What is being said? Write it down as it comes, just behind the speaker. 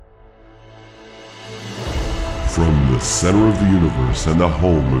From the center of the universe and the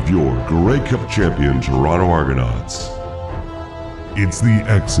home of your Grey Cup champion Toronto Argonauts, it's the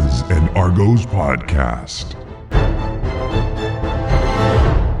X's and Argos podcast.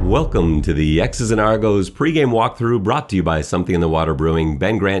 Welcome to the X's and Argos pregame walkthrough, brought to you by Something in the Water Brewing.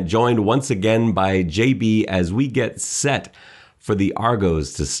 Ben Grant joined once again by JB as we get set for the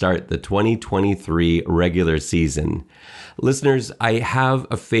Argos to start the 2023 regular season. Listeners, I have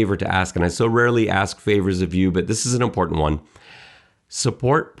a favor to ask, and I so rarely ask favors of you, but this is an important one.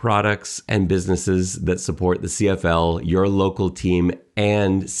 Support products and businesses that support the CFL, your local team,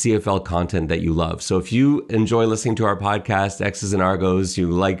 and CFL content that you love. So if you enjoy listening to our podcast, X's and Argos,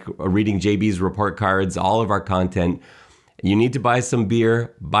 you like reading JB's report cards, all of our content, you need to buy some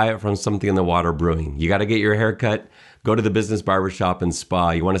beer, buy it from Something in the Water Brewing. You got to get your hair cut, go to the business barbershop and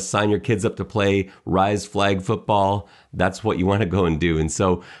spa. You want to sign your kids up to play Rise flag football, that's what you want to go and do. And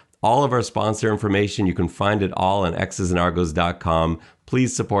so all of our sponsor information, you can find it all on xsandargos.com.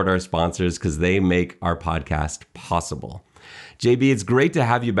 Please support our sponsors because they make our podcast possible. JB, it's great to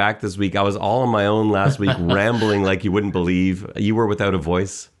have you back this week. I was all on my own last week, rambling like you wouldn't believe. You were without a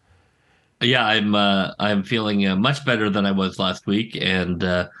voice. Yeah, I'm feeling much better than I was last week, and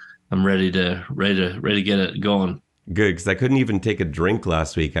I'm ready to get it going. Good, because I couldn't even take a drink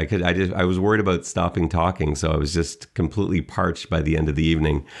last week. I was worried about stopping talking, so I was just completely parched by the end of the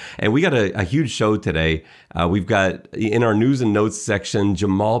evening. And we got a huge show today. We've got, in our news and notes section,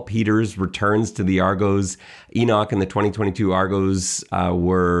 Jamal Peters returns to the Argos. Enoch and the 2022 Argos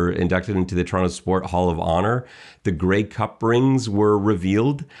were inducted into the Toronto Sport Hall of Honor. The Grey Cup rings were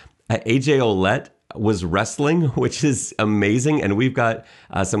revealed. AJ Ouellette was wrestling, which is amazing. And we've got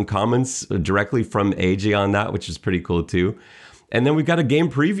some comments directly from AJ on that, which is pretty cool too. And then we've got a game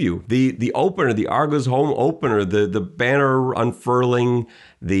preview, the opener, the Argos home opener, the banner unfurling,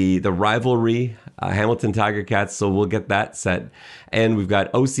 the rivalry, Hamilton Tiger Cats. So we'll get that set. And we've got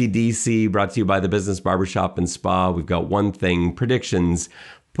OCDC brought to you by the Business Barbershop and Spa. We've got One Thing, predictions,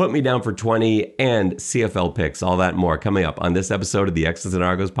 Put Me Down for 20, and CFL Picks, all that and more coming up on this episode of the X's and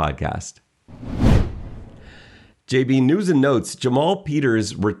Argos podcast. JB, news and notes. Jamal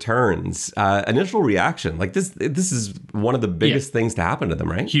Peters returns. Initial reaction, like this is one of the biggest things to happen to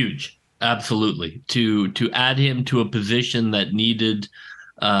them, right? Huge, absolutely. To add him to a position that needed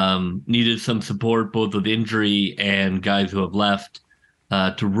some support, both with injury and guys who have left,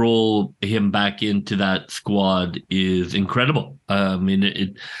 to roll him back into that squad is incredible. I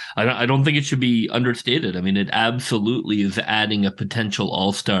don't think it should be understated. I mean, it absolutely is adding a potential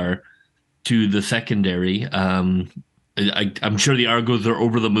all-star to the secondary. I'm sure the Argos are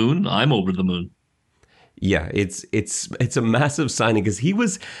over the moon. I'm over the moon. Yeah, it's a massive signing because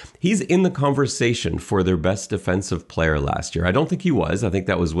he's in the conversation for their best defensive player last year. I don't think he was. I think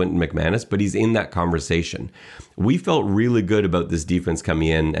that was Wynton McManus, but he's in that conversation. We felt really good about this defense coming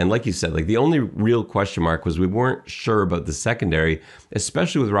in, and like you said, like the only real question mark was we weren't sure about the secondary,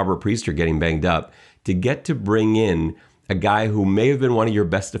 especially with Robert Priester getting banged up. To get to bring in a guy who may have been one of your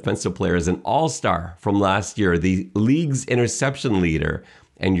best defensive players, an all-star from last year, the league's interception leader,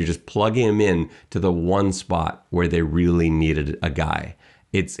 and you're just plugging him in to the one spot where they really needed a guy.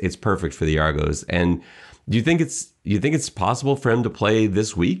 It's perfect for the Argos. And do you think it's possible for him to play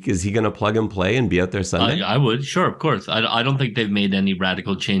this week? Is he going to plug and play and be out there Sunday? I would, sure, of course. I don't think they've made any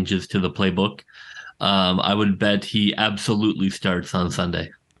radical changes to the playbook. I would bet he absolutely starts on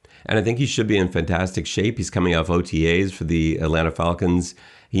Sunday. And I think he should be in fantastic shape. He's coming off OTAs for the Atlanta Falcons.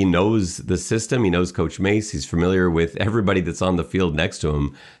 He knows the system. He knows Coach Mace. He's familiar with everybody that's on the field next to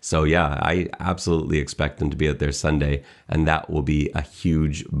him. So, yeah, I absolutely expect him to be out there Sunday, and that will be a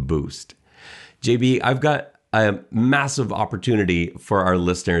huge boost. JB, I've got a massive opportunity for our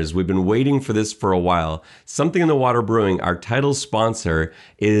listeners. We've been waiting for this for a while. Something in the Water Brewing, our title sponsor,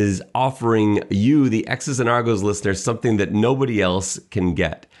 is offering you, the X's and Argos listeners, something that nobody else can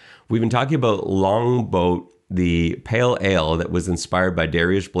get. We've been talking about Longboat, the pale ale that was inspired by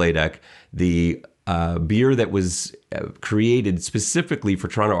Darius Bladek, the beer that was created specifically for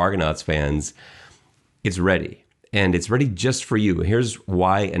Toronto Argonauts fans. It's ready, and it's ready just for you. Here's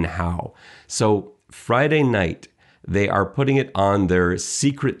why and how. So Friday night, they are putting it on their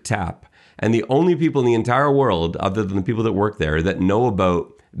secret tap, and the only people in the entire world, other than the people that work there, that know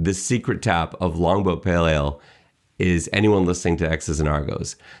about this secret tap of Longboat Pale Ale is anyone listening to X's and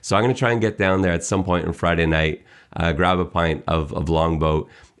Argos. So I'm going to try and get down there at some point on Friday night, grab a pint of Longboat.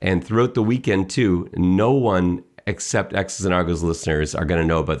 And throughout the weekend, too, no one except X's and Argos listeners are going to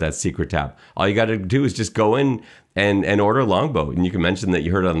know about that secret tap. All you got to do is just go in and order Longboat. And you can mention that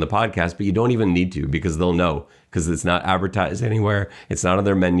you heard it on the podcast, but you don't even need to because they'll know because it's not advertised anywhere. It's not on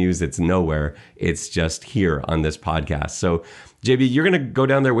their menus. It's nowhere. It's just here on this podcast. So, JB, you're going to go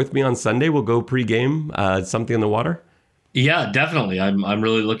down there with me on Sunday. We'll go pregame, something in the water. Yeah, definitely. I'm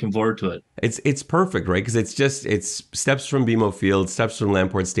really looking forward to it. It's perfect, right? Because it's steps from BMO Field, steps from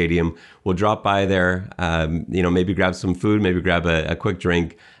Lamport Stadium. We'll drop by there, maybe grab some food, maybe grab a quick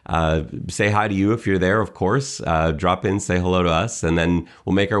drink. Say hi to you if you're there, of course. Drop in, say hello to us, and then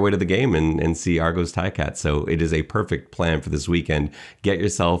we'll make our way to the game and see Argos Ticats. So it is a perfect plan for this weekend. Get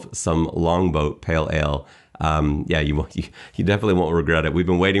yourself some Longboat Pale Ale. You definitely won't regret it. We've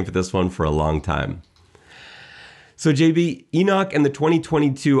been waiting for this one for a long time. So, JB, Enoch and the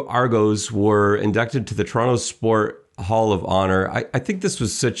 2022 Argos were inducted to the Toronto Sport Hall of Honor. I think this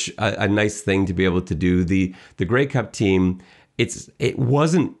was such a nice thing to be able to do. The Grey Cup team, it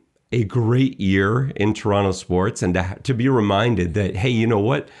wasn't a great year in Toronto sports, and to be reminded that, hey, you know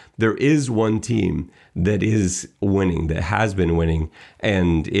what? There is one team that is winning, that has been winning,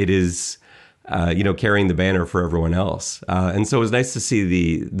 and it is carrying the banner for everyone else. And so it was nice to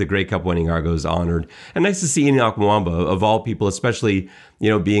see the Grey Cup winning Argos honored, and nice to see Enoch Mwamba, of all people, especially,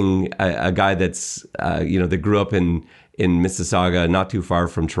 being a guy that's, that grew up in Mississauga, not too far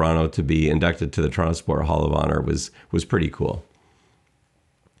from Toronto, to be inducted to the Toronto Sport Hall of Honor was pretty cool.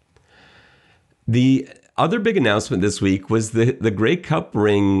 The other big announcement this week was the Grey Cup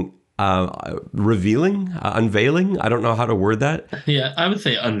ring unveiling. I don't know how to word that. Yeah, I would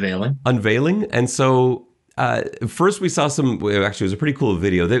say unveiling. And so first we saw actually it was a pretty cool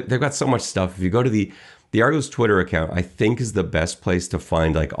video. They've got so much stuff. If you go to the Argos Twitter account, I think is the best place to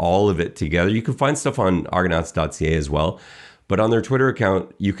find like all of it together. You can find stuff on argonauts.ca as well. But on their Twitter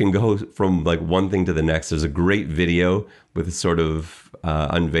account, you can go from like one thing to the next. There's a great video with a sort of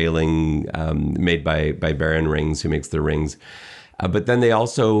unveiling made by Baron Rings, who makes the rings. But then they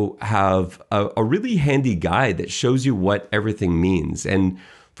also have a really handy guide that shows you what everything means. And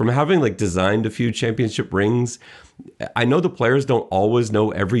from having like designed a few championship rings, I know the players don't always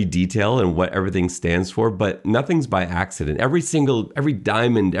know every detail and what everything stands for, but nothing's by accident. Every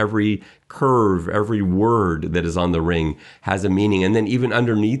diamond, every curve, every word that is on the ring has a meaning. And then even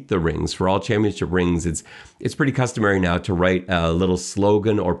underneath the rings, for all championship rings, it's pretty customary now to write a little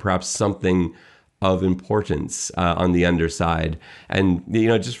slogan or perhaps something of importance on the underside. And,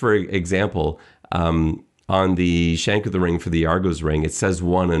 just for example, on the shank of the ring for the Argos ring, it says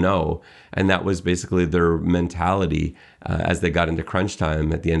 1-0. And that was basically their mentality as they got into crunch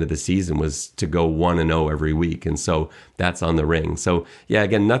time at the end of the season, was to go 1-0 every week. And so that's on the ring. So yeah,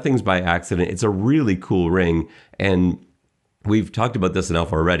 again, nothing's by accident. It's a really cool ring. And we've talked about this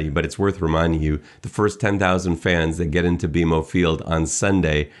enough already, but it's worth reminding you, the first 10,000 fans that get into BMO Field on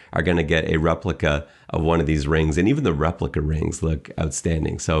Sunday are going to get a replica of one of these rings. And even the replica rings look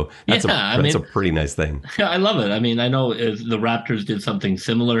outstanding. So that's a pretty nice thing. Yeah, I love it. I mean, I know the Raptors did something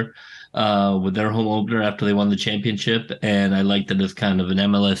similar with their home opener after they won the championship. And I liked it as kind of an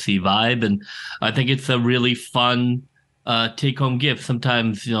MLSE vibe. And I think it's a really fun take-home gift.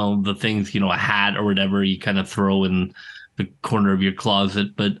 Sometimes, the things, a hat or whatever, you kind of throw in the corner of your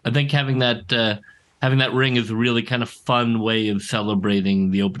closet, but I think having that ring is a really kind of fun way of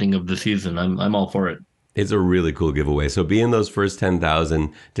celebrating the opening of the season. I'm all for it. It's a really cool giveaway. So be in those first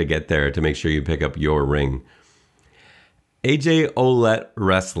 10,000 to get there, to make sure you pick up your ring. AJ Ouellette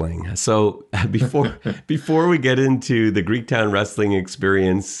wrestling. So before we get into the Greektown wrestling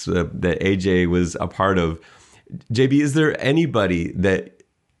experience that AJ was a part of, JB, is there anybody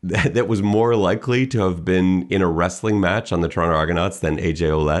that was more likely to have been in a wrestling match on the Toronto Argonauts than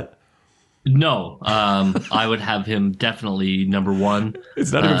AJ Ouellette? No, I would have him definitely number one.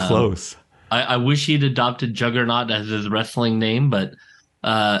 It's not even close. I wish he'd adopted Juggernaut as his wrestling name, but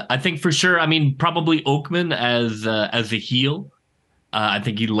I think for sure, probably Oakman as a heel. I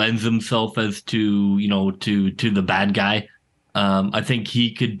think he lends himself as to the bad guy. I think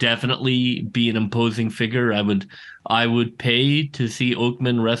he could definitely be an imposing figure. I would pay to see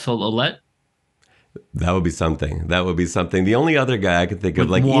Oakman wrestle Ouellette. That would be something. The only other guy I could think of,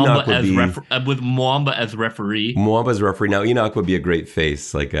 like Mwamba Enoch, would be with Mwamba as referee. Now Enoch would be a great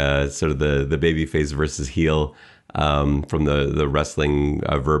face, like sort of the baby face versus heel from the wrestling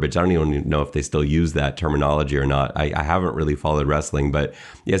verbiage. I don't even know if they still use that terminology or not. I haven't really followed wrestling, but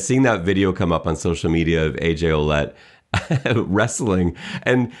yeah, seeing that video come up on social media of AJ Ouellette wrestling.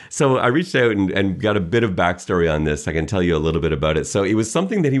 And so I reached out and got a bit of backstory on this. I can tell you a little bit about it. So it was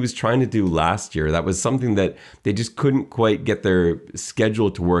something that he was trying to do last year. That was something that they just couldn't quite get their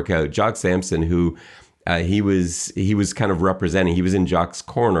schedule to work out. Jock Sampson, who he was kind of representing, he was in Jock's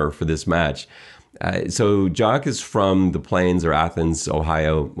corner for this match. So Jock is from the Plains or Athens,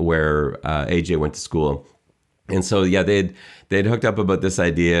 Ohio, where AJ went to school. And so, yeah, they'd hooked up about this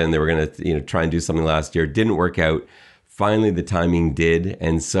idea, and they were going to, try and do something last year. Didn't work out. Finally, the timing did.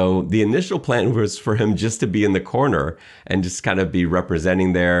 And so the initial plan was for him just to be in the corner and just kind of be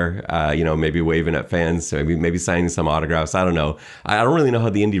representing there, maybe waving at fans, so maybe signing some autographs. I don't know. I don't really know how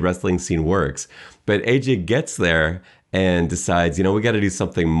the indie wrestling scene works. But AJ gets there and decides, we got to do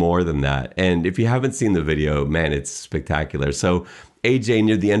something more than that. And if you haven't seen the video, man, it's spectacular. So AJ,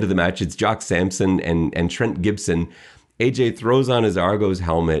 near the end of the match, it's Jock Sampson and Trent Gibson. AJ throws on his Argos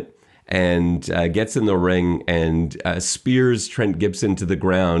helmet and gets in the ring and spears Trent Gibson to the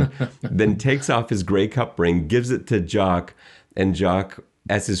ground, then takes off his Grey Cup ring, gives it to Jock, and Jock,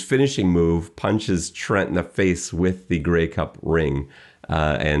 as his finishing move, punches Trent in the face with the Grey Cup ring,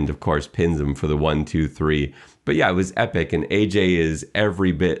 and of course pins him for the 1, 2, 3. But yeah, it was epic, and AJ is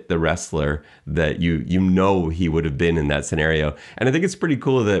every bit the wrestler that he would have been in that scenario. And I think it's pretty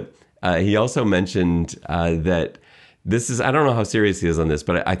cool that he also mentioned that this is, I don't know how serious he is on this,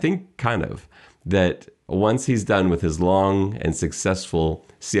 but I think kind of that once he's done with his long and successful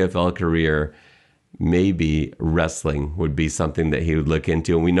CFL career, maybe wrestling would be something that he would look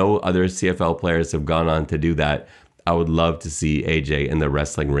into. And we know other CFL players have gone on to do that. I would love to see AJ in the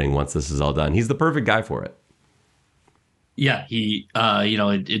wrestling ring once this is all done. He's the perfect guy for it. Yeah, he,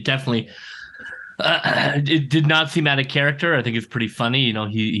 it definitely, it did not seem out of character. I think it's pretty funny.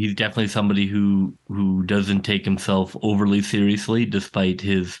 He's definitely somebody who doesn't take himself overly seriously, despite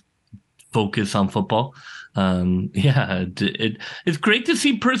his focus on football. It's great to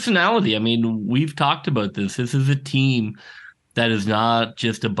see personality. I mean, we've talked about this. This is a team that is not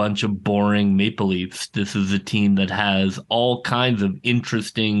just a bunch of boring Maple Leafs. This is a team that has all kinds of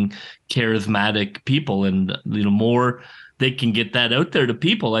interesting, charismatic people, and more they can get that out there to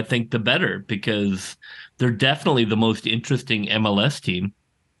people, I think the better, because they're definitely the most interesting MLS team.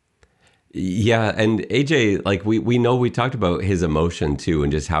 Yeah, and AJ, like we know, we talked about his emotion too,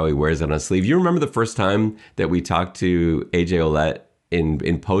 and just how he wears it on his sleeve. You remember the first time that we talked to AJ Ouellette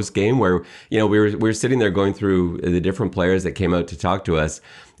in post game, where we were sitting there going through the different players that came out to talk to us,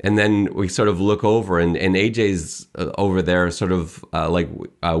 and then we sort of look over, and AJ's over there, sort of like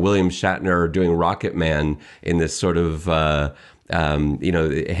William Shatner doing Rocket Man in this sort of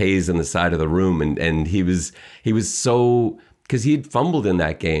haze in the side of the room, and he was so, because he'd fumbled in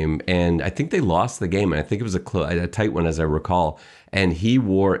that game, and I think they lost the game, and I think it was a tight one, as I recall. And he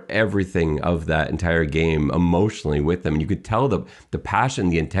wore everything of that entire game emotionally with him. And you could tell the passion,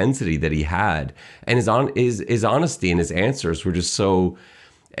 the intensity that he had, and his honesty and his answers were just so.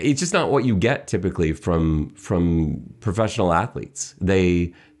 It's just not what you get typically from professional athletes.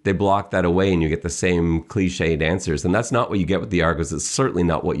 They block that away, and you get the same cliched answers. And that's not what you get with the Argos. It's certainly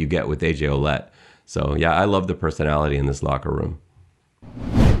not what you get with AJ Ouellette. So yeah, I love the personality in this locker room.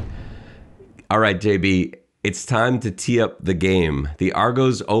 All right, JB. It's time to tee up the game. The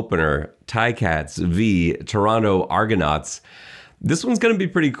Argos opener, Ticats v. Toronto Argonauts. This one's going to be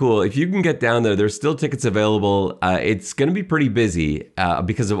pretty cool. If you can get down there, there's still tickets available. It's going to be pretty busy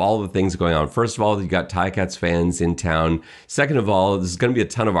because of all the things going on. First of all, you got Ticats fans in town. Second of all, there's going to be a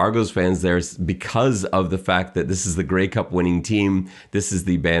ton of Argos fans there because of the fact that this is the Grey Cup winning team. This is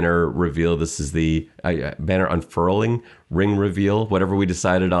the banner reveal. This is the banner unfurling, ring reveal, whatever we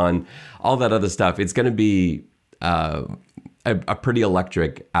decided on, all that other stuff. It's going to be a pretty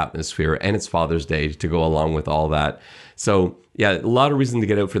electric atmosphere, and it's Father's Day to go along with all that. So yeah, a lot of reason to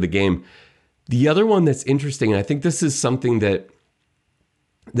get out for the game. The other one that's interesting, and I think this is something that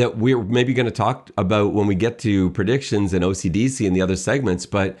we're maybe going to talk about when we get to predictions and OCDC and the other segments,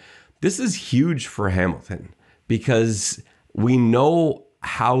 but this is huge for Hamilton because we know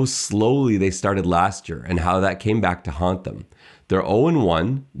how slowly they started last year and how that came back to haunt them. They're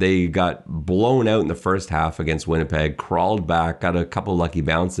 0-1. They got blown out in the first half against Winnipeg, crawled back, got a couple lucky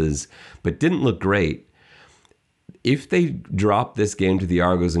bounces, but didn't look great. If they drop this game to the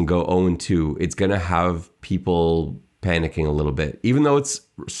Argos and go 0-2, it's going to have people panicking a little bit. Even though it's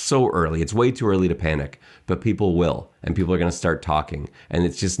so early, it's way too early to panic, but people will, and people are going to start talking. And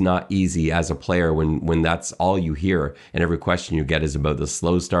it's just not easy as a player when that's all you hear, and every question you get is about the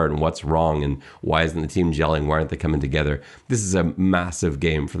slow start and what's wrong and why isn't the team gelling, why aren't they coming together. This is a massive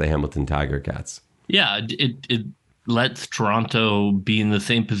game for the Hamilton Tiger Cats. Yeah, it lets Toronto be in the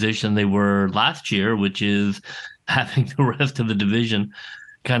same position they were last year, which is having the rest of the division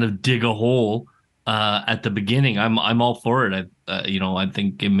kind of dig a hole at the beginning. I'm all for it. I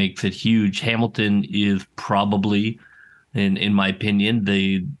think it makes it huge. Hamilton is probably, in my opinion,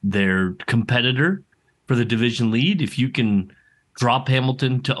 their competitor for the division lead. If you can drop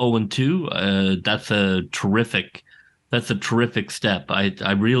Hamilton to 0-2, that's a terrific step.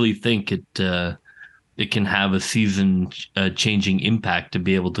 I really think it it can have a season changing impact to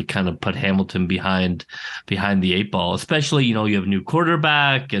be able to kind of put Hamilton behind the eight ball, especially, you have a new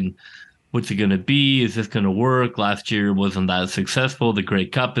quarterback and what's it going to be? Is this going to work? Last year wasn't that successful. The Grey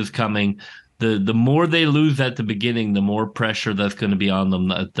Cup is coming. The more they lose at the beginning, the more pressure that's going to be on them.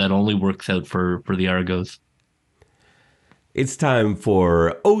 That only works out for the Argos. It's time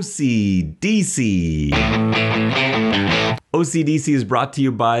for OCDC. OCDC is brought to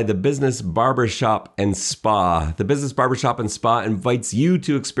you by the Business Barbershop and Spa. The Business Barbershop and Spa invites you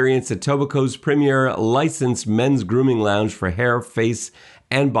to experience Etobicoke's premier licensed men's grooming lounge for hair, face,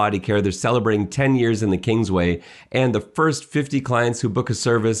 and body care. They're celebrating 10 years in the Kingsway, and the first 50 clients who book a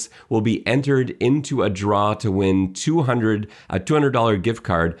service will be entered into a draw to win a $200 gift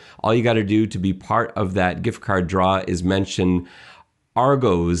card. All you got to do to be part of that gift card draw is mention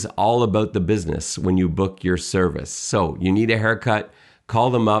Argos, all about the business, when you book your service. So you need a haircut, call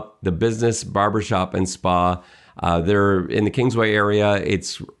them up, the Business Barbershop and Spa. They're in the Kingsway area.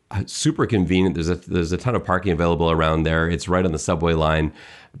 It's super convenient. There's a ton of parking available around there. It's right on the subway line.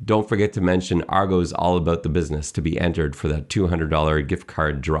 Don't forget to mention Argos, all about the business, to be entered for that $200 gift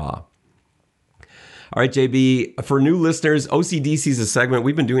card draw. All right, JB, for new listeners, OCDC is a segment.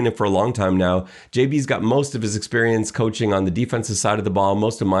 We've been doing it for a long time now. JB's got most of his experience coaching on the defensive side of the ball.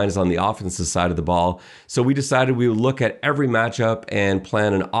 Most of mine is on the offensive side of the ball. So we decided we would look at every matchup and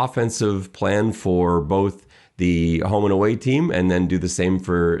plan an offensive plan for both the home and away team, and then do the same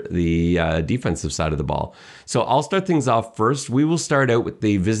for the defensive side of the ball. So I'll start things off first. We will start out with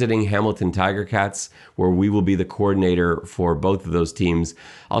the visiting Hamilton Tiger Cats, where we will be the coordinator for both of those teams.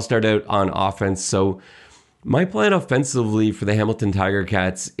 I'll start out on offense. So my plan offensively for the Hamilton Tiger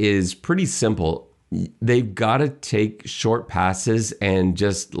Cats is pretty simple. They've got to take short passes and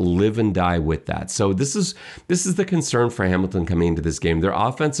just live and die with that. So this is the concern for Hamilton coming into this game. Their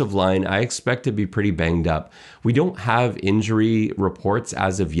offensive line, I expect to be pretty banged up. We don't have injury reports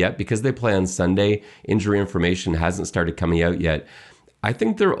as of yet because they play on Sunday. Injury information hasn't started coming out yet. I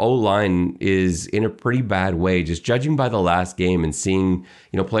think their O-line is in a pretty bad way, just judging by the last game and seeing,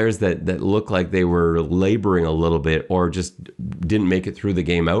 players that look like they were laboring a little bit or just didn't make it through the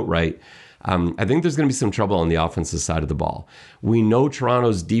game outright. I think there's going to be some trouble on the offensive side of the ball. We know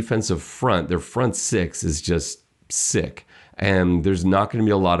Toronto's defensive front, their front six, is just sick. And there's not going to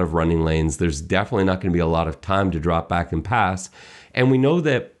be a lot of running lanes. There's definitely not going to be a lot of time to drop back and pass. And we know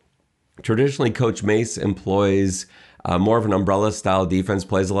that traditionally Coach Mace employs more of an umbrella style defense,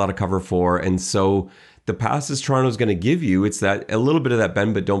 plays a lot of cover four. And so the passes Toronto's going to give you, it's that a little bit of that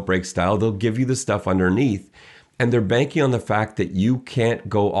bend but don't break style. They'll give you the stuff underneath. And they're banking on the fact that you can't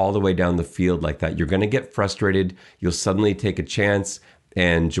go all the way down the field like that. You're going to get frustrated. You'll suddenly take a chance,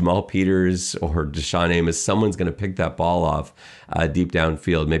 and Jamal Peters or Deshaun Amos, someone's going to pick that ball off deep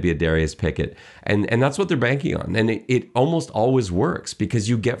downfield, maybe a Darius Pickett. And that's what they're banking on. And it almost always works because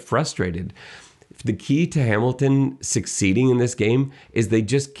you get frustrated. The key to Hamilton succeeding in this game is they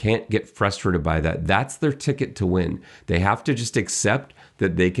just can't get frustrated by that. That's their ticket to win. They have to just accept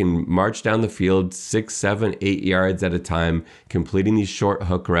that they can march down the field 6, 7, 8 yards at a time, completing these short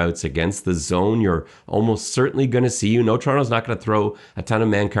hook routes against the zone you're almost certainly going to see. Toronto's not going to throw a ton of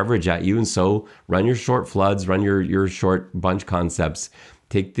man coverage at you, and so run your short floods, run your short bunch concepts,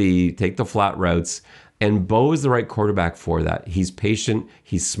 take the flat routes. And Bo is the right quarterback for that. He's patient,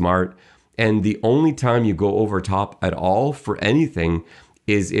 he's smart, and the only time you go over top at all for anything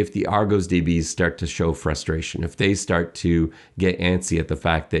is if the Argos DBs start to show frustration, if they start to get antsy at the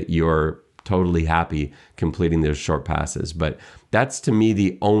fact that you're totally happy completing those short passes. But that's, to me,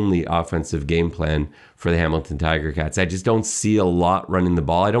 the only offensive game plan for the Hamilton Tiger Cats. I just don't see a lot running the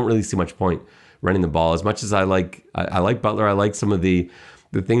ball. I don't really see much point running the ball. As much as I like Butler, I like some of the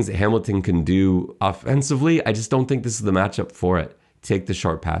things that Hamilton can do offensively. I just don't think this is the matchup for it. Take the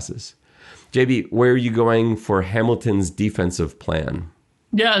short passes. JB, where are you going for Hamilton's defensive plan?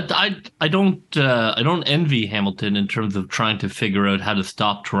 Yeah, I don't envy Hamilton in terms of trying to figure out how to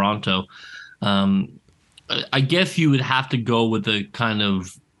stop Toronto. I guess you would have to go with a kind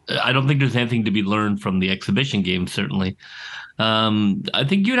of. I don't think there's anything to be learned from the exhibition game. Certainly, I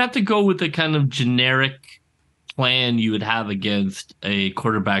think you'd have to go with a kind of generic plan you would have against a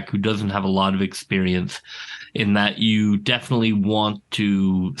quarterback who doesn't have a lot of experience. In that you definitely want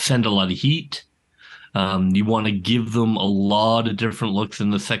to send a lot of heat. You want to give them a lot of different looks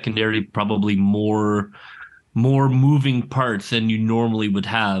in the secondary, probably more moving parts than you normally would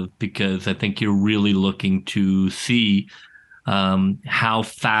have, because I think you're really looking to see how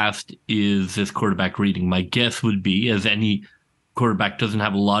fast is this quarterback reading. My guess would be, as any quarterback doesn't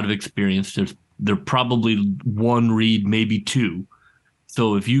have a lot of experience, they're probably one read, maybe two.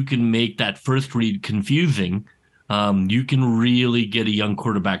 So if you can make that first read confusing, you can really get a young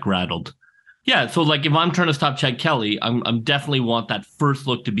quarterback rattled. Yeah, so like if I'm trying to stop Chad Kelly, I'm definitely want that first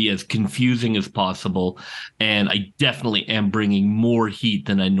look to be as confusing as possible, and I definitely am bringing more heat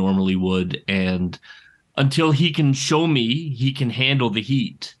than I normally would. And until he can show me he can handle the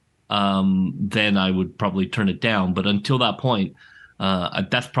heat, then I would probably turn it down. But until that point,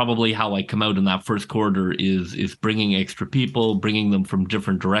 that's probably how I come out in that first quarter is bringing extra people, bringing them from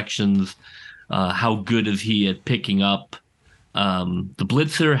different directions. How good is he at picking up the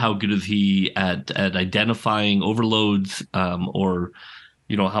blitzer? How good is he at identifying overloads? Or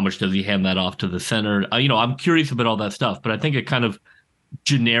how much does he hand that off to the center? I'm curious about all that stuff, but I think a kind of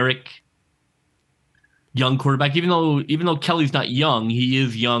generic young quarterback, even though Kelly's not young, he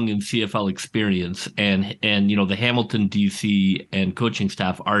is young in CFL experience, and the Hamilton DC and coaching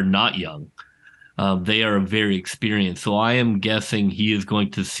staff are not young. They are very experienced. So I am guessing he is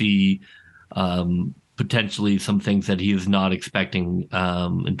going to see potentially some things that he is not expecting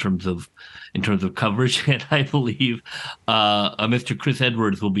in terms of coverage. And I believe Mr. Chris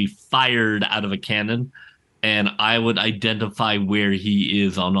Edwards will be fired out of a cannon. And I would identify where he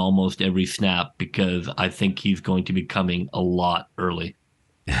is on almost every snap, because I think he's going to be coming a lot early.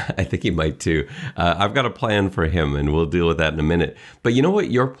 I think he might too. I've got a plan for him, and we'll deal with that in a minute. But you know what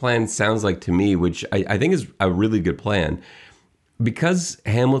your plan sounds like to me, which I think is a really good plan. Because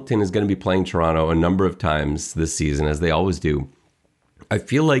Hamilton is going to be playing Toronto a number of times this season, as they always do, I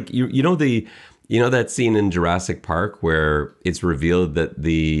feel like you know that scene in Jurassic Park where it's revealed that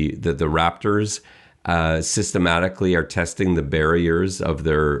the Raptors systematically are testing the barriers of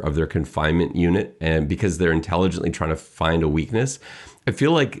their confinement unit, and because they're intelligently trying to find a weakness. I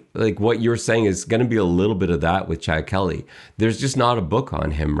feel like what you're saying is going to be a little bit of that with Chad Kelly. There's just not a book on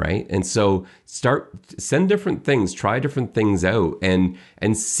him, right? And so send different things, try different things out, and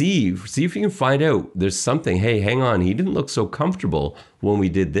see if you can find out there's something. Hey, hang on, he didn't look so comfortable when we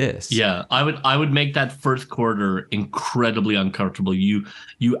did this. Yeah, I would make that first quarter incredibly uncomfortable. You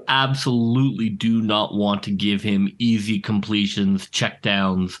absolutely do not want to give him easy completions, check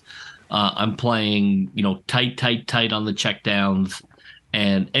downs. I'm playing, tight on the check downs.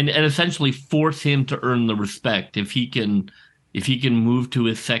 And essentially force him to earn the respect. If he can move to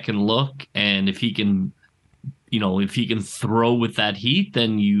his second look, and if he can throw with that heat,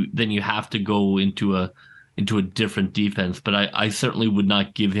 then you have to go into a different defense. But I certainly would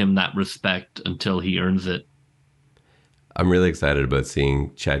not give him that respect until he earns it. I'm really excited about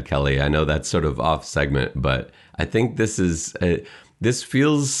seeing Chad Kelly. I know that's sort of off segment, but I think this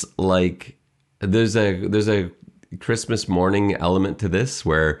feels like there's a Christmas morning element to this,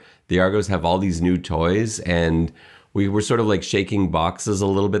 where the Argos have all these new toys, and we were sort of like shaking boxes a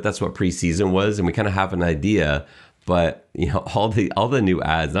little bit. That's what preseason was, and we kind of have an idea. But all the new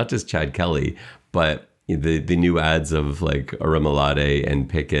ads, not just Chad Kelly, but the new ads of like Ouellette and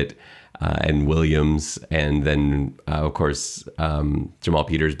Pickett and Williams, and then of course Jamal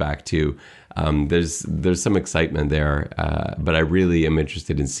Peters back too. There's some excitement there, but I really am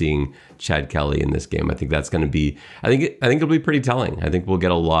interested in seeing Chad Kelly in this game. I think that's going to be. I think it'll be pretty telling. I think we'll get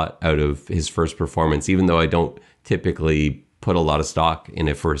a lot out of his first performance, even though I don't typically put a lot of stock in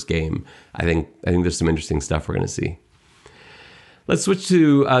a first game. I think there's some interesting stuff we're going to see. Let's switch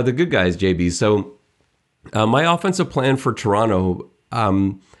to the good guys, JB. So my offensive plan for Toronto,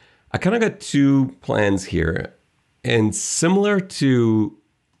 I kind of got two plans here, and similar to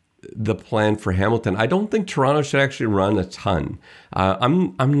the plan for Hamilton, I don't think Toronto should actually run a ton.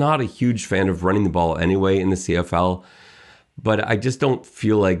 I'm not a huge fan of running the ball anyway in the CFL, but I just don't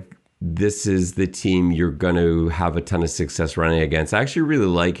feel like this is the team you're going to have a ton of success running against. I actually really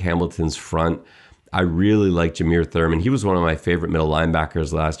like Hamilton's front. I really like Jameer Thurman. He was one of my favorite middle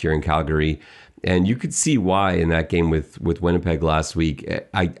linebackers last year in Calgary. And you could see why in that game with Winnipeg last week.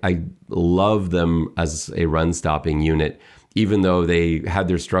 I love them as a run-stopping unit, even though they had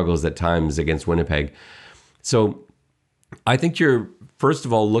their struggles at times against Winnipeg. So I think you're, first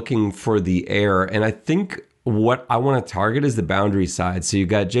of all, looking for the air. And I think what I want to target is the boundary side. So you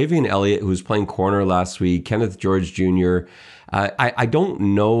got Javian Elliott, who was playing corner last week, Kenneth George Jr. I don't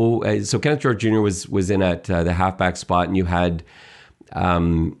know. So Kenneth George Jr. was in at the halfback spot, and you had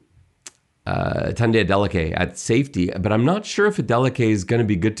Tunde Adeleke at safety, but I'm not sure if Adeleke is going to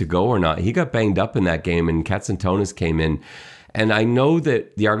be good to go or not. He got banged up in that game, and Katsantonis came in. And I know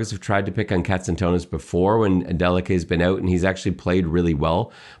that the Argos have tried to pick on Katsantonis before when Adeleke has been out, and he's actually played really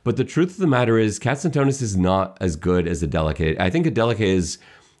well. But the truth of the matter is Katsantonis is not as good as Adeleke. I think Adeleke is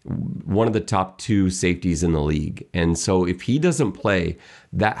one of the top 2 safeties in the league. And so if he doesn't play,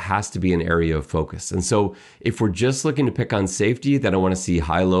 that has to be an area of focus. And so if we're just looking to pick on safety, then I want to see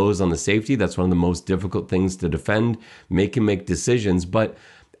high lows on the safety. That's one of the most difficult things to defend, make decisions. But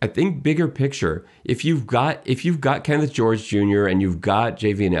I think bigger picture, if you've got Kenneth George Jr. and you've got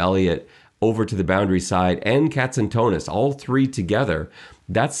Javian Elliott over to the boundary side and Katsantonis, all 3 together,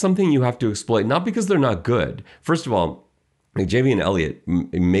 that's something you have to exploit, not because they're not good. First of all, like Javian Elliott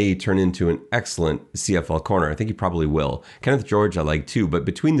may turn into an excellent CFL corner. I think he probably will. Kenneth George I like too, but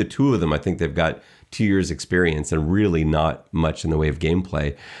between the 2 of them, I think they've got 2 years experience and really not much in the way of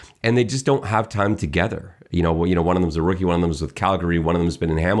gameplay. And they just don't have time together. One of them's a rookie, one of them's with Calgary, one of them's been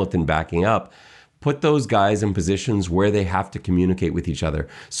in Hamilton backing up. Put those guys in positions where they have to communicate with each other.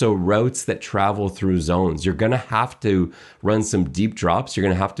 So routes that travel through zones, you're going to have to run some deep drops. You're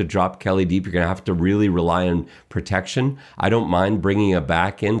going to have to drop Kelly deep. You're going to have to really rely on protection. I don't mind bringing a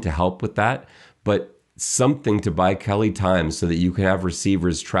back in to help with that, but something to buy Kelly time so that you can have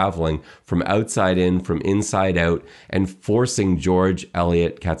receivers traveling from outside in, from inside out, and forcing George,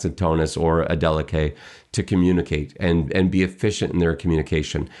 Elliott, Katsantonis, or Adeleke to communicate and be efficient in their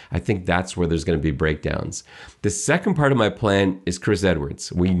communication. I think that's where there's going to be breakdowns. The second part of my plan is Chris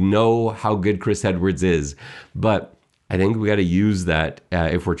Edwards. We know how good Chris Edwards is, but I think we got to use that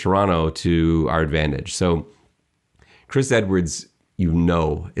if we're Toronto to our advantage. So Chris Edwards,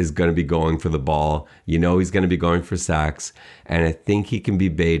 is going to be going for the ball. He's going to be going for sacks, and I think he can be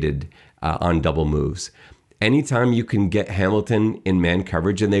baited on double moves. Anytime you can get Hamilton in man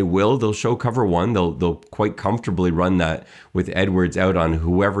coverage, and they'll show cover 1. They'll quite comfortably run that with Edwards out on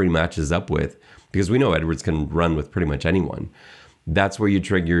whoever he matches up with, because we know Edwards can run with pretty much anyone. That's where you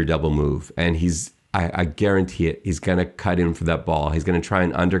trigger your double move, and I guarantee it, he's going to cut in for that ball. He's going to try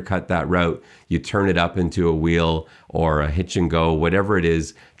and undercut that route. You turn it up into a wheel or a hitch and go, whatever it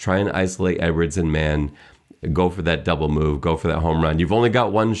is. Try and isolate Edwards and man. Go for that double move. Go for that home run. You've only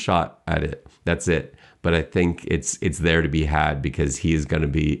got 1 shot at it. That's it. But I think it's there to be had because he is going to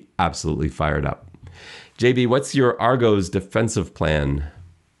be absolutely fired up. JB, what's your Argos defensive plan?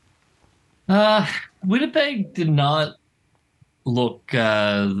 Winnipeg did not look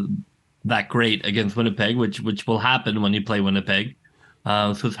that great against Winnipeg, which will happen when you play Winnipeg.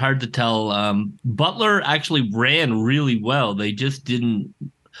 So it's hard to tell. Butler actually ran really well. They just didn't,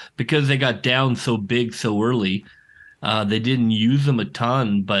 because they got down so big so early. They didn't use him a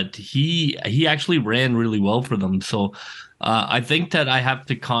ton, but he actually ran really well for them. So I think that I have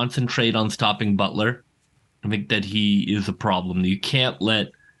to concentrate on stopping Butler. I think that he is a problem. You can't let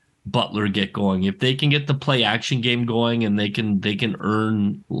Butler get going. If they can get the play action game going and they can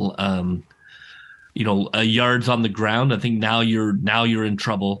earn yards on the ground, I think now you're in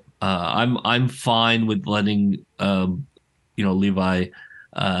trouble. I'm fine with letting Levi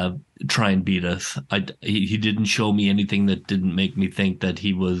try and beat us. He didn't show me anything that didn't make me think that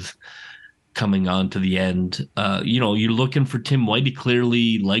he was coming on to the end. You're looking for Tim White. He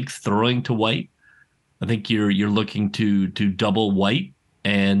clearly likes throwing to White. I think you're looking to double White,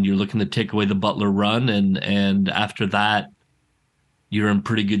 and you're looking to take away the Butler run, and after that, you're in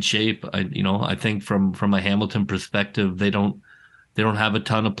pretty good shape. I think from a Hamilton perspective, they don't have a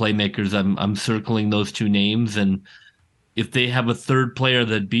ton of playmakers. I'm circling those 2 names, and if they have a third player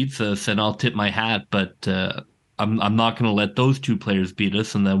that beats us, then I'll tip my hat. But I'm not going to let those 2 players beat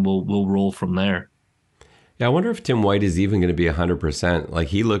us, and then we'll roll from there. Yeah, I wonder if Tim White is even going to be 100%. Like,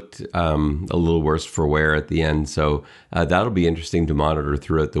 he looked a little worse for wear at the end, so that'll be interesting to monitor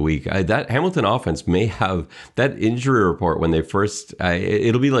throughout the week. That Hamilton offense may have that injury report when they first.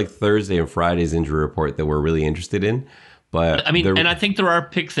 It'll be like Thursday and Friday's injury report that we're really interested in. But I mean, and I think there are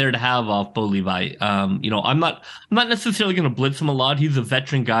picks there to have off Bo Levi. I'm not necessarily going to blitz him a lot. He's a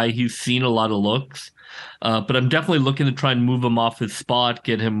veteran guy. He's seen a lot of looks. But I'm definitely looking to try and move him off his spot,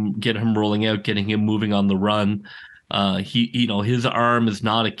 get him rolling out, getting him moving on the run. His arm is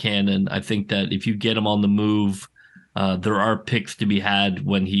not a cannon. I think that if you get him on the move, there are picks to be had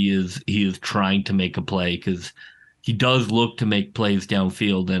when he is trying to make a play, because he does look to make plays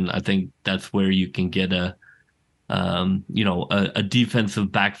downfield, and I think that's where you can get a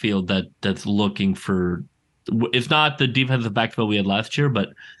defensive backfield that's looking for. It's not the defensive backfield we had last year, but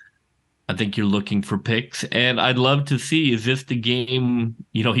I think you're looking for picks. And I'd love to see, is this the game,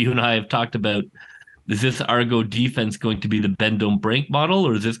 you and I have talked about, is this Argo defense going to be the bend don't break model,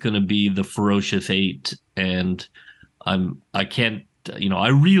 or is this going to be the ferocious 8? And I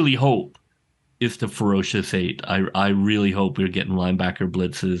really hope it's the ferocious 8. I really hope we're getting linebacker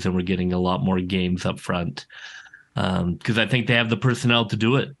blitzes and we're getting a lot more games up front. Because I think they have the personnel to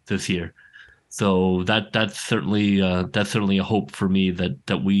do it this year. So that's certainly a hope for me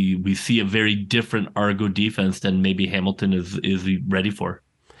that we see a very different Argo defense than maybe Hamilton is ready for.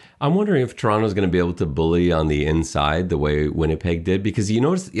 I'm wondering if Toronto's going to be able to bully on the inside the way Winnipeg did, because you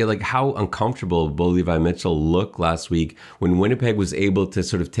notice like how uncomfortable Bo Levi Mitchell looked last week when Winnipeg was able to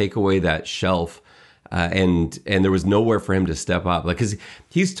sort of take away that shelf. And there was nowhere for him to step up, like, because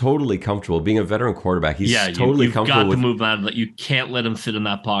he's totally comfortable being a veteran quarterback. He's totally you've comfortable got to move out of that. You can't let him sit in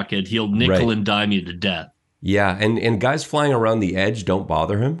that pocket. He'll nickel and dime you to death. Yeah, and guys flying around the edge don't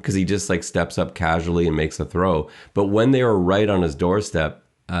bother him because he just like steps up casually and makes a throw. But when they were right on his doorstep,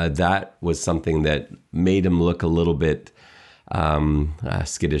 that was something that made him look a little bit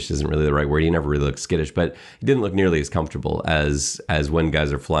skittish. Isn't really the right word. He never really looked skittish, but he didn't look nearly as comfortable as when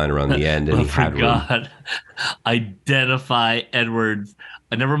guys are flying around the end and he had room. Identify Edwards.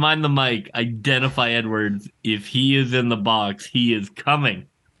 Never mind the mic. Identify Edwards. If he is in the box, he is coming.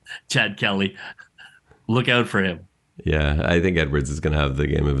 Chad Kelly, look out for him. Yeah, I think Edwards is going to have the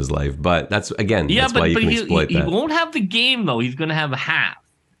game of his life, but that's why you can exploit that. He won't have the game though. He's going to have a half.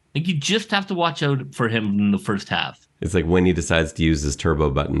 I think you just have to watch out for him in the first half. It's like when he decides to use his turbo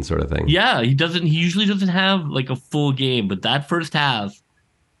button sort of thing. Yeah, he usually doesn't have like a full game, but that first half,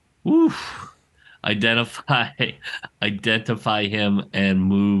 oof, identify him and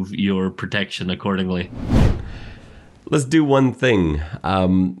move your protection accordingly. Let's do one thing.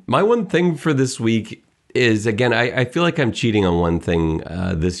 My one thing for this week is, again, I feel like I'm cheating on one thing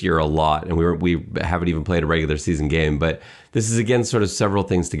this year a lot, and we haven't even played a regular season game, but this is, again, sort of several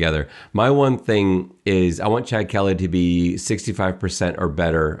things together. My one thing is I want Chad Kelly to be 65% or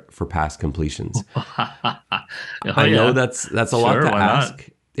better for pass completions. I know that's a lot to ask. Not?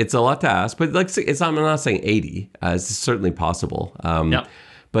 It's a lot to ask, but like I'm not saying 80. It's certainly possible. Yep.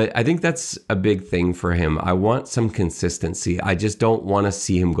 But I think that's a big thing for him. I want some consistency. I just don't want to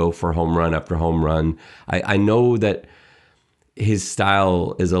see him go for home run after home run. I know that his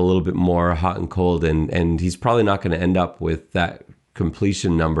style is a little bit more hot and cold, and he's probably not going to end up with that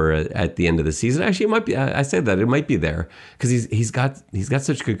completion number at the end of the season. Actually, it might be. I say that it might be there because he's got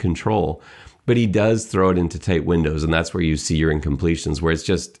such good control, but he does throw it into tight windows, and that's where you see your incompletions, where it's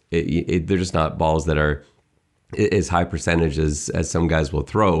just they're just not balls that are as high percentage as some guys will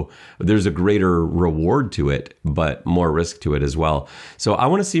throw. There's a greater reward to it, but more risk to it as well. So I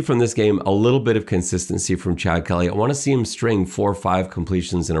want to see from this game a little bit of consistency from Chad Kelly. I want to see him string 4 or 5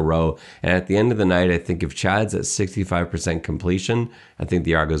 completions in a row. And at the end of the night, I think if Chad's at 65% completion, I think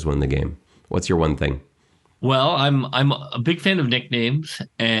the Argos win the game. What's your one thing? Well, I'm a big fan of nicknames,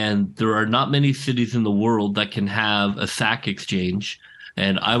 and there are not many cities in the world that can have a sack exchange.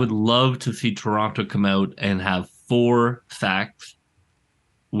 And I would love to see Toronto come out and have 4 sacks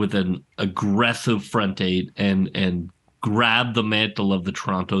with an aggressive front 8 and grab the mantle of the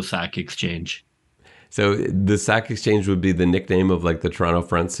Toronto sack exchange. So the sack exchange would be the nickname of like the Toronto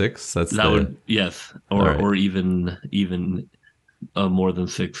front 6? Yes. Or even more than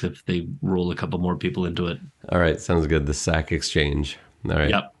 6 if they roll a couple more people into it. All right. Sounds good. The sack exchange. All right.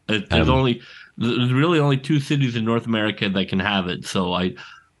 Yep. There's really only 2 cities in North America that can have it. So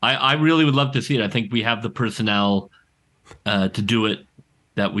I really would love to see it. I think we have the personnel to do it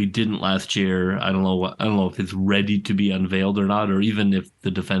that we didn't last year. I don't know if it's ready to be unveiled or not, or even if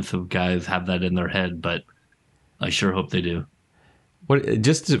the defensive guys have that in their head, but I sure hope they do.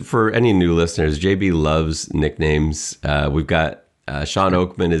 For any new listeners, JB loves nicknames. We've got Sean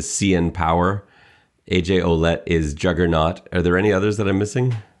Oakman is CN Power. AJ Ouellette is Juggernaut. Are there any others that I'm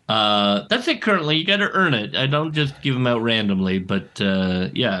missing? That's it currently. You got to earn it. I don't just give them out randomly, but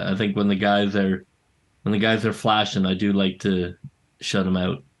I think when the guys are flashing, I do like to shut them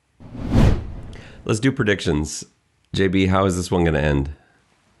out. Let's do predictions. JB, how is this one going to end?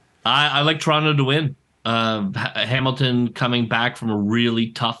 I like Toronto to win. Hamilton coming back from a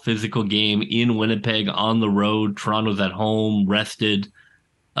really tough physical game in Winnipeg on the road. Toronto's at home, rested.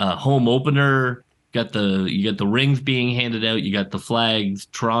 Home opener. You got the rings being handed out. You got the flags.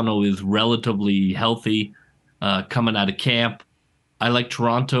 Toronto is relatively healthy coming out of camp. I like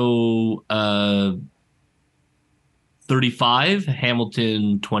Toronto 35,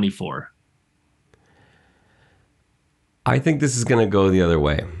 Hamilton 24. I think this is going to go the other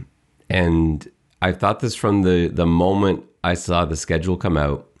way. And I thought this from the moment I saw the schedule come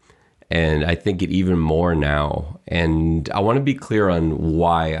out. And I think it even more now. And I want to be clear on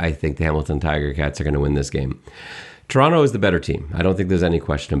why I think the Hamilton Tiger Cats are going to win this game. Toronto is the better team. I don't think there's any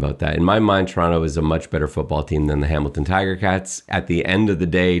question about that. In my mind, Toronto is a much better football team than the Hamilton Tiger Cats. At the end of the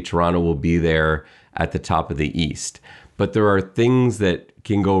day, Toronto will be there at the top of the East. But there are things that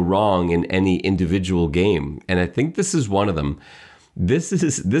can go wrong in any individual game. And I think this is one of them. This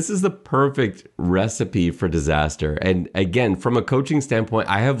is the perfect recipe for disaster. And again, from a coaching standpoint,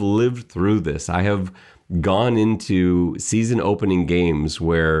 I have lived through this. I have gone into season opening games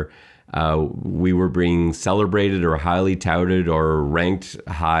where we were being celebrated or highly touted or ranked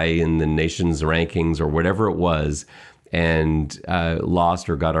high in the nation's rankings or whatever it was, and lost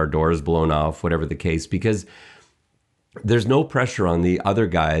or got our doors blown off, whatever the case, because there's no pressure on the other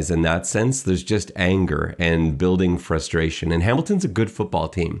guys in that sense. There's just anger and building frustration. And Hamilton's a good football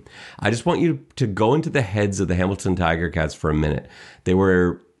team. I just want you to go into the heads of the Hamilton Tiger Cats for a minute. They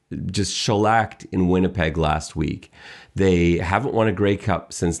were just shellacked in Winnipeg last week. They haven't won a Grey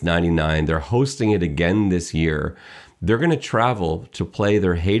Cup since '99. They're hosting it again this year. They're going to travel to play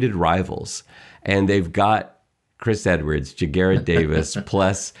their hated rivals. And they've got Chris Edwards, Jagarrett Davis,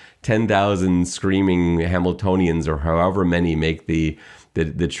 plus 10,000 screaming Hamiltonians or however many make the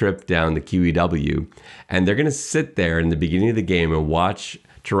trip down the QEW. And they're going to sit there in the beginning of the game and watch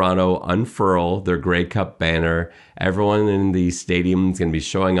Toronto unfurl their Grey Cup banner. Everyone in the stadium is going to be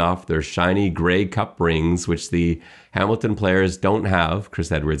showing off their shiny Grey Cup rings, which the Hamilton players don't have,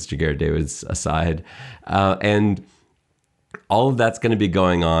 Chris Edwards, Jagarrett Davis aside. And all of that's going to be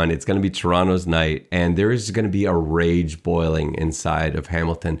going on. It's going to be Toronto's night, and there is going to be a rage boiling inside of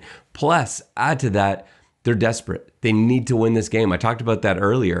Hamilton. Plus, add to that, they're desperate. They need to win this game. I talked about that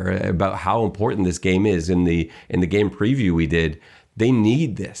earlier, about how important this game is in the game preview we did. They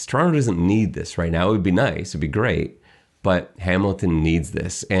need this. Toronto doesn't need this right now. It would be nice. It'd be great. But Hamilton needs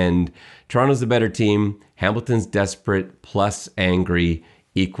this. And Toronto's the better team. Hamilton's desperate plus angry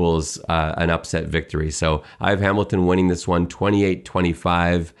equals an upset victory. So I have Hamilton winning this one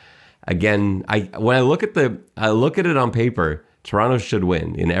 28-25. Again, when I look at it on paper, Toronto should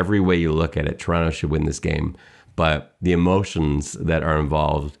win. In every way you look at it, Toronto should win this game. But the emotions that are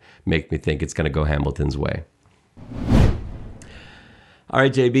involved make me think it's going to go Hamilton's way. All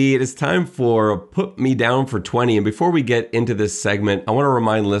right, JB, it is time for Put Me Down for 20. And before we get into this segment, I want to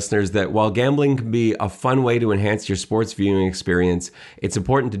remind listeners that while gambling can be a fun way to enhance your sports viewing experience, it's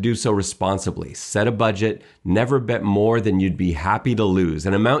important to do so responsibly. Set a budget, never bet more than you'd be happy to lose,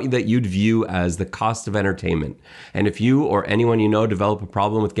 an amount that you'd view as the cost of entertainment. And if you or anyone you know develop a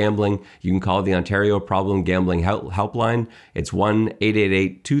problem with gambling, you can call the Ontario Problem Gambling Helpline. It's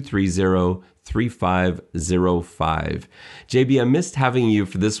 1-888-230-3505. JB, I missed having you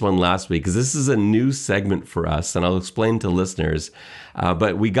for this one last week because this is a new segment for us, and I'll explain to listeners.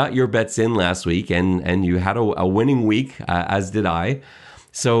 But we got your bets in last week, and you had a winning week, as did I.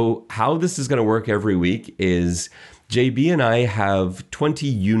 So how this is going to work every week is JB and I have 20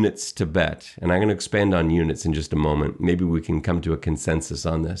 units to bet, and I'm going to expand on units in just a moment. Maybe we can come to a consensus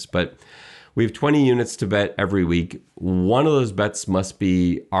on this, but we have 20 units to bet every week. One of those bets must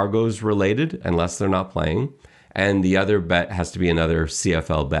be Argos related, unless they're not playing. And the other bet has to be another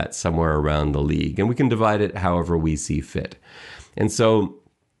CFL bet somewhere around the league. And we can divide it however we see fit. And so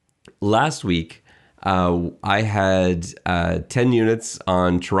last week, I had 10 units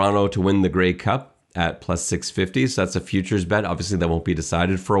on Toronto to win the Grey Cup at plus 650. So that's a futures bet. Obviously, that won't be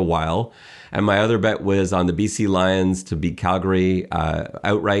decided for a while. And my other bet was on the BC Lions to beat Calgary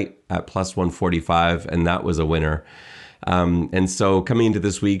outright at plus 145, and that was a winner. And so coming into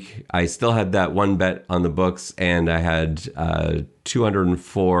this week, I still had that one bet on the books, and I had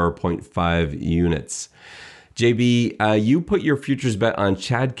 204.5 units. JB, you put your futures bet on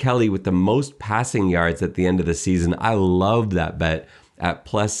Chad Kelly with the most passing yards at the end of the season. I loved that bet at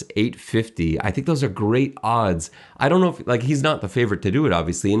plus 850. I think those are great odds. I don't know if, he's not the favorite to do it,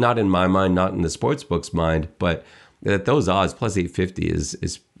 obviously, not in my mind, not in the sportsbook's mind, but at those odds, plus 850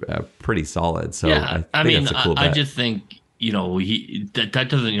 is pretty solid. So yeah, I mean, that's a cool bet. I just think, that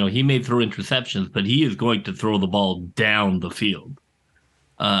doesn't, he may throw interceptions, but he is going to throw the ball down the field.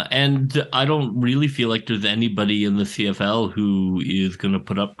 And I don't really feel like there's anybody in the CFL who is going to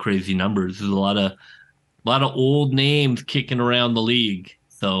put up crazy numbers. There's a lot of old names kicking around the league.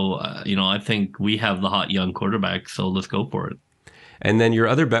 So, I think we have the hot young quarterback, so let's go for it. And then your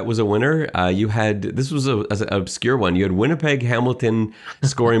other bet was a winner. You had, this was an obscure one. You had Winnipeg Hamilton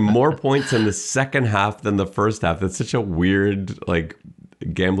scoring more points in the second half than the first half. That's such a weird,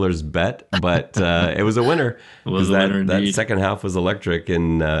 gambler's bet, but it was a winner. It was a winner, that second half was electric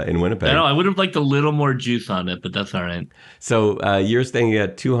in Winnipeg. I know, I would have liked a little more juice on it, but that's all right. So you're staying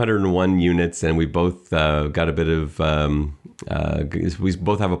at 201 units, and we both got a bit of We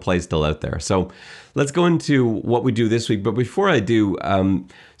both have a play still out there. So let's go into what we do this week. But before I do,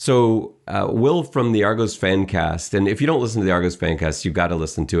 Will from the Argos Fancast, and if you don't listen to the Argos Fancast, you've got to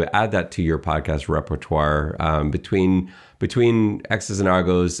listen to it. Add that to your podcast repertoire. Between X's and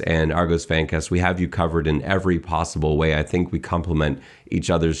Argos and Argos Fancast, we have you covered in every possible way. I think we complement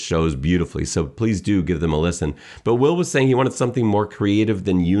each other's shows beautifully. So please do give them a listen. But Will was saying he wanted something more creative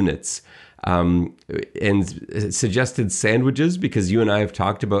than units. And suggested sandwiches, because you and I have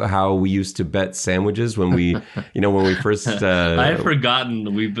talked about how we used to bet sandwiches when we, when we first. I had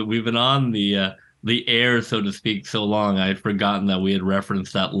forgotten we've been on the air, so to speak, so long. I had forgotten that we had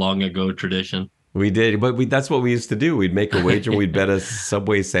referenced that long ago tradition. We did, but that's what we used to do. We'd make a wager, we'd bet a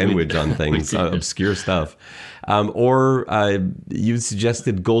Subway sandwich on things, obscure stuff. Or you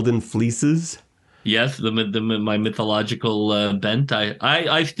suggested golden fleeces. Yes, my mythological bent.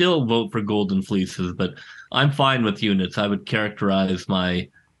 I still vote for golden fleeces, but I'm fine with units. I would characterize my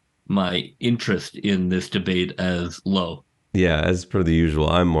interest in this debate as low. Yeah, as per the usual,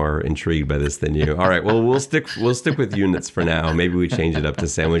 I'm more intrigued by this than you. All right, well, we'll stick with units for now. Maybe we change it up to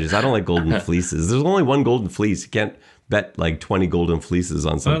sandwiches. I don't like golden fleeces. There's only one golden fleece. You can't bet like 20 golden fleeces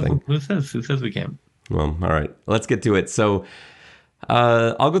on something. Who says we can? Well, all right, let's get to it. So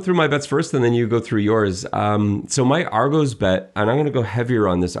I'll go through my bets first, and then you go through yours. So my Argos bet, and I'm going to go heavier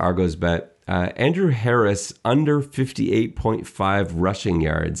on this Argos bet. Andrew Harris under 58.5 rushing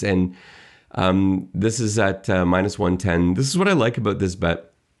yards, and this is at minus 110. This is what I like about this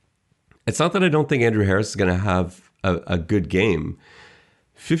bet. It's not that I don't think Andrew Harris is going to have a good game.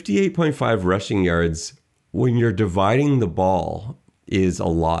 58.5 rushing yards, when you're dividing the ball, is a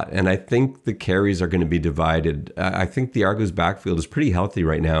lot. And I think the carries are going to be divided. I think the Argos backfield is pretty healthy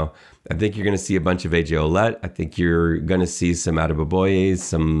right now. I think you're going to see a bunch of AJ Ouellette. I think you're going to see some Adeboboye,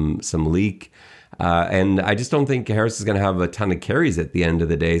 some Leak. And I just don't think Harris is going to have a ton of carries at the end of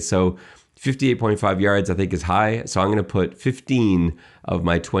the day. So 58.5 yards, I think, is high. So I'm going to put 15 of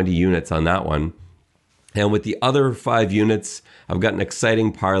my 20 units on that one. And with the other 5 units, I've got an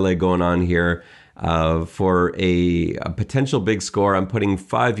exciting parlay going on here. For a potential big score, I'm putting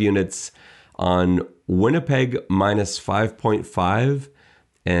 5 units on Winnipeg minus 5.5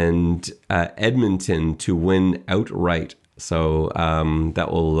 and Edmonton to win outright. So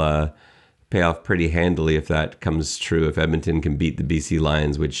that will pay off pretty handily if that comes true, if Edmonton can beat the BC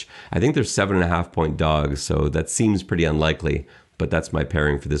Lions, which I think they're 7.5-point dogs. So that seems pretty unlikely, but that's my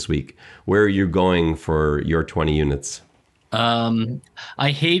pairing for this week. Where are you going for your 20 units? Although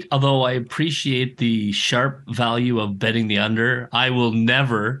I appreciate the sharp value of betting the under, I will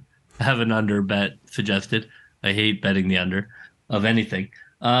never have an under bet suggested. I hate betting the under of anything.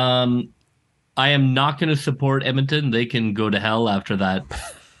 I am not going to support Edmonton. They can go to hell after that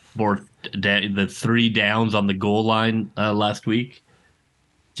the 3 downs on the goal line last week.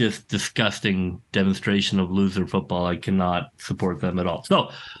 Just disgusting demonstration of loser football. I cannot support them at all.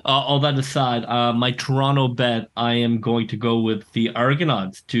 So, all that aside, my Toronto bet, I am going to go with the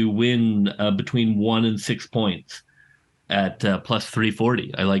Argonauts to win between 1 and 6 points at plus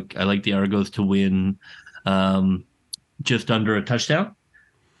 340. I like the Argos to win just under a touchdown.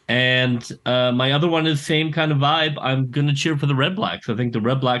 And my other one is same kind of vibe. I'm going to cheer for the Red Blacks. I think the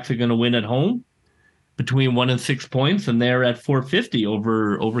Red Blacks are going to win at home between 1 and 6 points, and they're at 450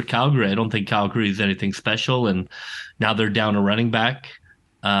 over Calgary. I don't think Calgary is anything special, and now they're down a running back.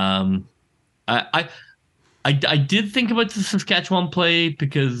 I did think about the Saskatchewan play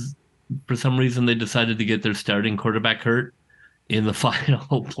because for some reason they decided to get their starting quarterback hurt in the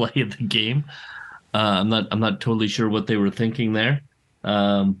final play of the game. I'm not totally sure what they were thinking there.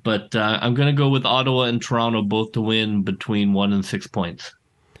 But I'm going to go with Ottawa and Toronto both to win between 1 and 6 points.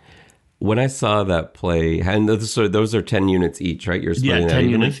 When I saw that play, and those are 10 units each, right? You're splitting that 10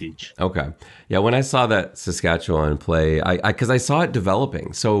 units each. Okay. Yeah, when I saw that Saskatchewan play, because I saw it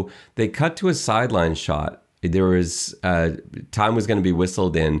developing. So they cut to a sideline shot. There was time was going to be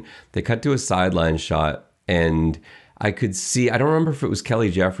whistled in. They cut to a sideline shot, and I could see, I don't remember if it was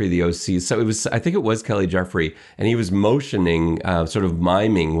Kelly Jeffrey, the OC. So I think it was Kelly Jeffrey, and he was motioning, sort of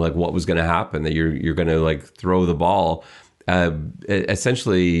miming like what was going to happen, that you're going to like throw the ball,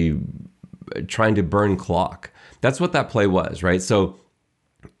 essentially trying to burn clock. That's what that play was, right? So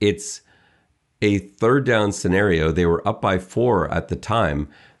it's a 3rd down scenario. They were up by 4 at the time.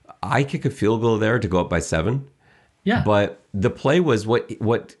 I kick a field goal there to go up by 7. Yeah. But the play was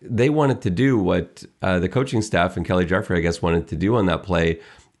what they wanted to do, what the coaching staff and Kelly Jeffrey, I guess, wanted to do on that play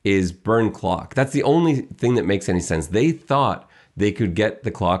is burn clock. That's the only thing that makes any sense. They thought they could get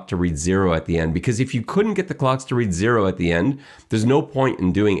the clock to read 0 at the end. Because if you couldn't get the clocks to read 0 at the end, there's no point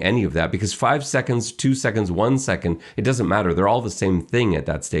in doing any of that, because 5 seconds, 2 seconds, 1 second, it doesn't matter. They're all the same thing at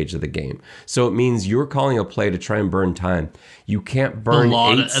that stage of the game. So it means you're calling a play to try and burn time. You can't burn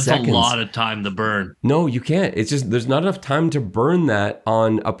 8 seconds. That's a lot of time to burn. No, you can't. It's just there's not enough time to burn that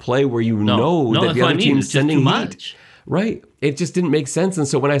on a play where you know that the other team's sending heat. Right. It just didn't make sense. And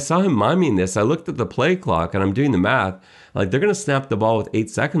so when I saw him miming this, I looked at the play clock and I'm doing the math. Like, they're going to snap the ball with 8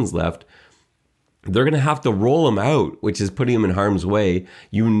 seconds left. They're going to have to roll him out, which is putting him in harm's way.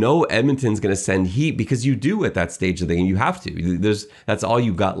 You know Edmonton's going to send heat, because you do at that stage of the game. You have to. That's all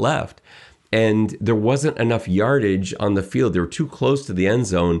you got left. And there wasn't enough yardage on the field. They were too close to the end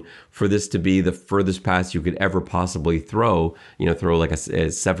zone for this to be the furthest pass you could ever possibly throw. Throw like a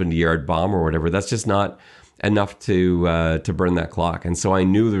 70-yard bomb or whatever. That's just not enough to burn that clock. And so I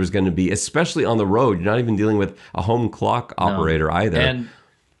knew there was going to be, especially on the road, you're not even dealing with a home clock operator either. And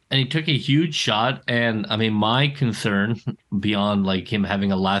he took a huge shot. And I mean, my concern beyond like him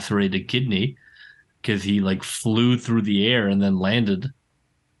having a lacerated kidney, because he like flew through the air and then landed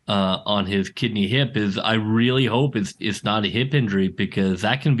on his kidney hip, is I really hope it's not a hip injury, because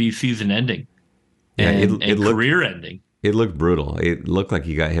that can be season ending and career ending. It looked brutal. It looked like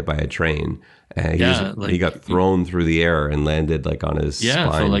he got hit by a train. He got thrown through the air and landed like on his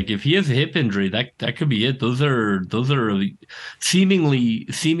spine. So like if he has a hip injury, that could be it. Those are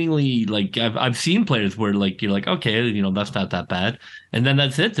seemingly like I've seen players where like you're like, okay, that's not that bad, and then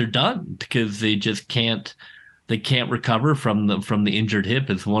that's it. They're done, because they just can't recover from the injured hip.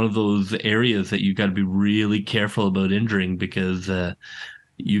 It's one of those areas that you got to be really careful about injuring, because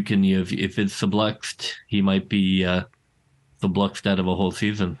you can if it's subluxed, he might be subluxed out of a whole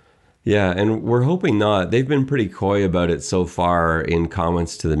season. Yeah, and we're hoping not. They've been pretty coy about it so far in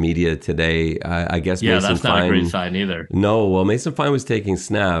comments to the media today. I guess Mason that's not a great sign either. No, well, Mason Fine was taking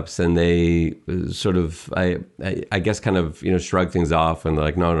snaps, and they sort of, I guess, kind of shrug things off, and they're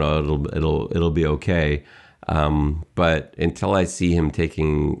like, no, it'll be okay. But until I see him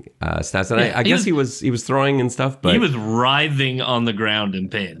taking snaps, and I guess he was throwing and stuff, but he was writhing on the ground in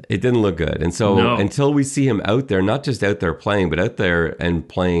pain. It didn't look good. And so until we see him out there, not just out there playing, but out there and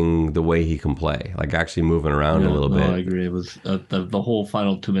playing the way he can play, like actually moving around a little bit. I agree. It was the whole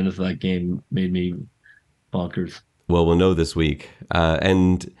final 2 minutes of that game made me bonkers. Well, we'll know this week.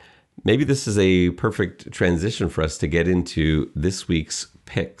 And maybe this is a perfect transition for us to get into this week's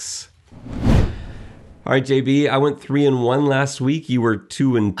picks. All right, JB, I went 3-1 last week. You were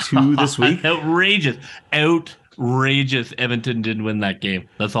 2-2 this week. Outrageous. Edmonton didn't win that game.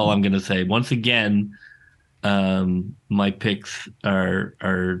 That's all I'm going to say. Once again, my picks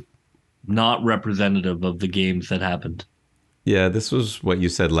are not representative of the games that happened. Yeah, this was what you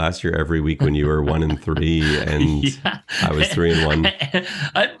said last year every week when you were 1-3 and I was 3-1.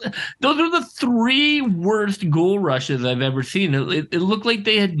 Those are the 3 worst goal rushes I've ever seen. It looked like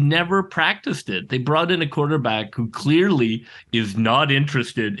they had never practiced it. They brought in a quarterback who clearly is not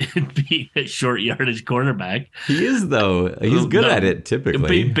interested in being a short yardage quarterback. He is, though. He's good at it,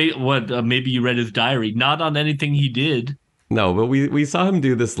 typically. Maybe you read his diary. Not on anything he did. No, but we saw him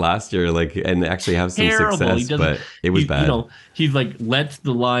do this last year, and actually have some success, but it was bad. He's like lets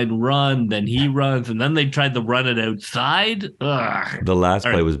the line run, then he runs, and then they tried to run it outside. Ugh. The last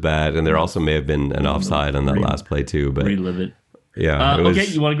play was bad, and there also may have been an offside on that last play too. But relive it. Yeah. Okay,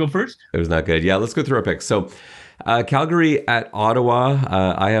 you want to go first? It was not good. Yeah, let's go through our picks. So, Calgary at Ottawa.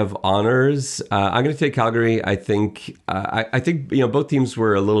 I have honors. I'm going to take Calgary. I think both teams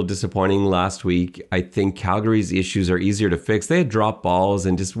were a little disappointing last week. I think Calgary's issues are easier to fix. They had dropped balls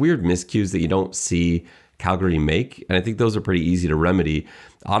and just weird miscues that you don't see Calgary make, and I think those are pretty easy to remedy.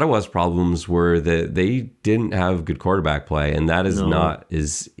 Ottawa's problems were that they didn't have good quarterback play, and that is not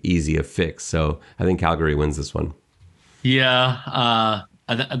as easy a fix. So I think Calgary wins this one. Yeah.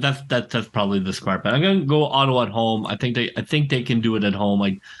 That's probably the smart bet. I'm going to go Ottawa at home. I think they can do it at home.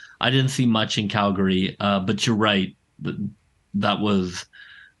 I didn't see much in Calgary, but you're right. That was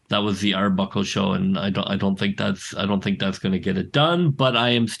the Arbuckle show, and I don't think that's going to get it done. But I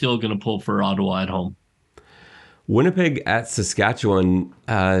am still going to pull for Ottawa at home. Winnipeg at Saskatchewan.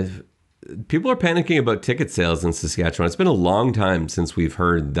 People are panicking about ticket sales in Saskatchewan. It's been a long time since we've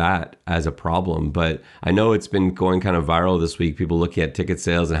heard that as a problem, but I know it's been going kind of viral this week. People looking at ticket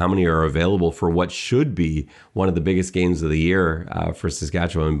sales and how many are available for what should be one of the biggest games of the year for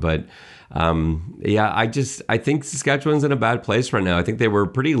Saskatchewan. But I think Saskatchewan's in a bad place right now. I think they were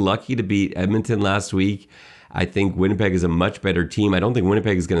pretty lucky to beat Edmonton last week. I think Winnipeg is a much better team. I don't think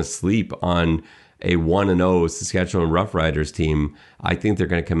Winnipeg is going to sleep on a 1-0 Saskatchewan Roughriders team, I think they're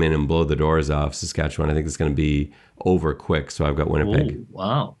going to come in and blow the doors off Saskatchewan. I think it's going to be over quick. So I've got Winnipeg. Oh,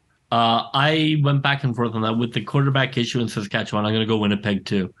 wow. I went back and forth on that. With the quarterback issue in Saskatchewan, I'm going to go Winnipeg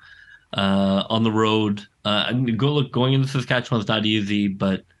too. On the road, going into Saskatchewan's not easy,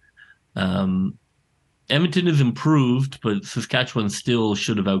 but Edmonton has improved, but Saskatchewan still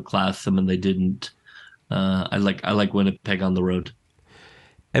should have outclassed them, and they didn't. I like Winnipeg on the road.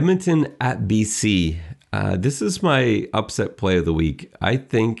 Edmonton at BC. This is my upset play of the week. I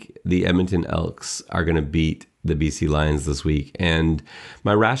think the Edmonton Elks are going to beat the BC Lions this week. And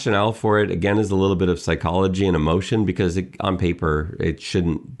my rationale for it, again, is a little bit of psychology and emotion, because on paper, it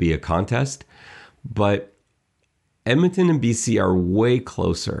shouldn't be a contest. But Edmonton and BC are way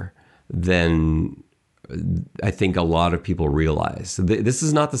closer than I think a lot of people realize. This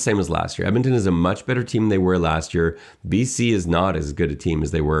is not the same as last year. Edmonton is a much better team than they were last year. BC is not as good a team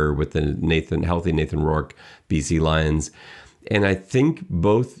as they were with the healthy Nathan Rourke BC Lions. And I think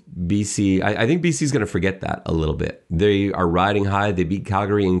both BC, I think BC is going to forget that a little bit. They are riding high. They beat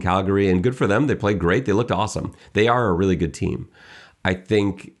Calgary in Calgary, and good for them. They played great. They looked awesome. They are a really good team. I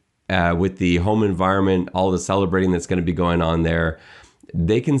think with the home environment, all the celebrating that's going to be going on there,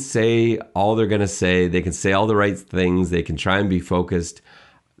 they can say all they're going to say. They can say all the right things. They can try and be focused.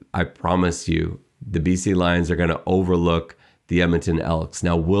 I promise you, the BC Lions are going to overlook the Edmonton Elks.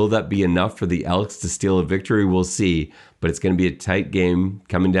 Now, will that be enough for the Elks to steal a victory? We'll see. But it's going to be a tight game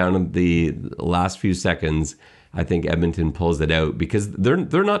coming down to the last few seconds. I think Edmonton pulls it out because they're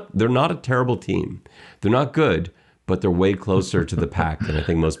not a terrible team. They're not good, but they're way closer to the pack than I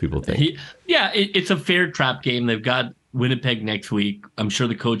think most people think. Yeah, it's a fair trap game. They've got Winnipeg next week. I'm sure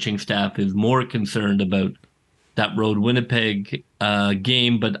the coaching staff is more concerned about that road Winnipeg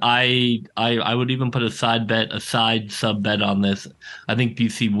game, but I would even put a side sub bet on this. I think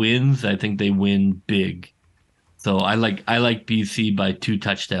BC wins. I think they win big. So I like BC by 2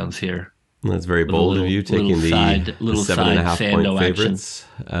 touchdowns here. That's very bold of you, taking the 7.5 point favorites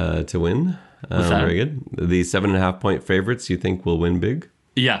to win. Very good. The 7.5 point favorites you think will win big?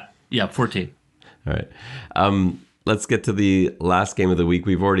 Yeah, 14. All right. Let's get to the last game of the week.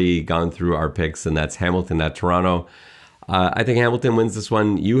 We've already gone through our picks, and that's Hamilton at Toronto. I think Hamilton wins this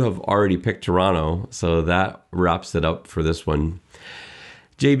one. You have already picked Toronto, so that wraps it up for this one.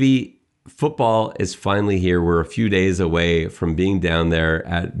 JB, football is finally here. We're a few days away from being down there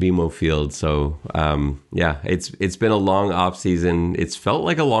at BMO Field. So, it's been a long off season. It's felt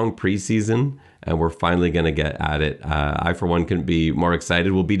like a long preseason, and we're finally going to get at it. I, for one, couldn't be more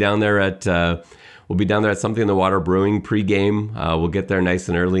excited. We'll be down there at Something in the Water Brewing pregame. We'll get there nice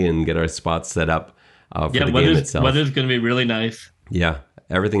and early and get our spots set up for the game itself. Weather's going to be really nice. Yeah,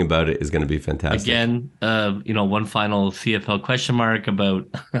 everything about it is going to be fantastic. Again, one final CFL question mark about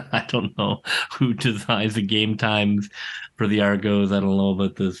I don't know who decides the game times for the Argos. I don't know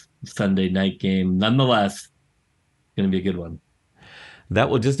about this Sunday night game. Nonetheless, it's going to be a good one. That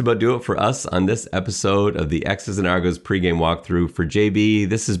will just about do it for us on this episode of the X's and Argos pregame walkthrough. For JB,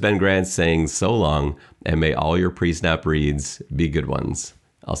 this is Ben Grant saying so long, and may all your pre-snap reads be good ones.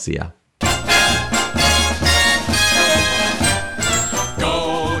 I'll see ya.